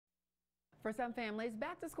For some families,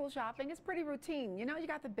 back-to-school shopping is pretty routine. You know, you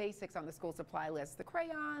got the basics on the school supply list, the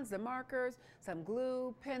crayons, the markers, some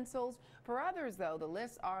glue, pencils. For others, though, the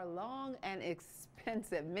lists are long and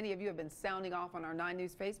expensive. Many of you have been sounding off on our 9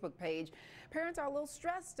 News Facebook page. Parents are a little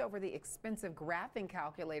stressed over the expensive graphing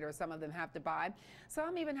calculator some of them have to buy.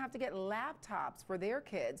 Some even have to get laptops for their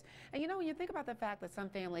kids. And you know, when you think about the fact that some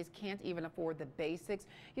families can't even afford the basics,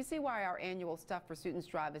 you see why our annual Stuff for Students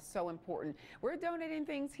drive is so important. We're donating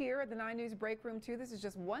things here at the 9 News break room too. This is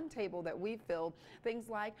just one table that we filled. Things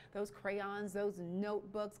like those crayons, those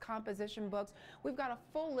notebooks, composition books. We've got a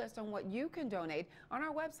full list on what you can donate on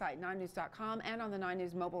our website, 9news.com, and on the 9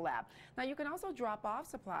 News mobile app. Now you can also drop off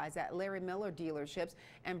supplies at Larry Miller dealerships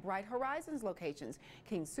and Bright Horizons locations.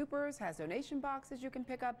 King Soopers has donation boxes you can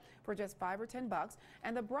pick up for just $5 or $10,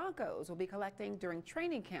 and the Broncos will be collecting during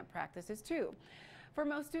training camp practices too. For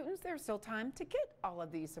most students, there's still time to get all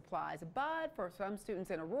of these supplies, but for some students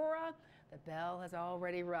in Aurora, the bell has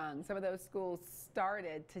already rung. Some of those schools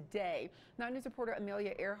started today. 9 News reporter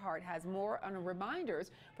Amelia Earhart has more on reminders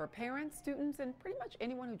for parents, students, and pretty much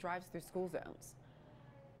anyone who drives through school zones.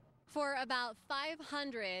 For about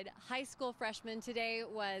 500 high school freshmen, today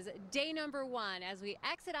was day number 1 as we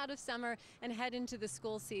exit out of summer and head into the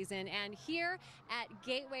school season. And here at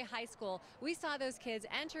Gateway High School, we saw those kids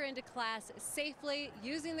enter into class safely,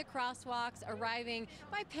 using the crosswalks, arriving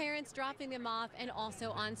by parents dropping them off, and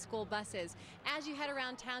also on school buses. As you head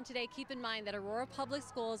around town today, keep in mind that Aurora Public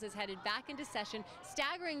Schools is headed back into session,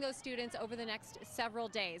 staggering those students over the next several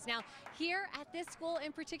days. Now, here at this school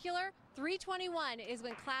in particular, 3:21 is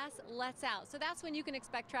when class lets out. So that's when you can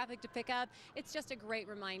expect traffic to pick up. It's just a great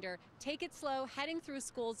reminder. Take it slow, heading through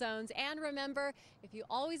school zones. And remember, if you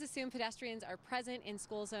always assume pedestrians are present in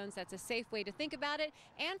school zones, that's a safe way to think about it.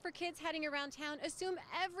 And for kids heading around town, assume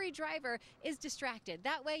every driver is distracted.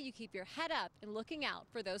 That way you keep your head up and looking out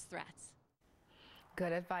for those threats.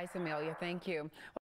 Good advice, Amelia. Thank you.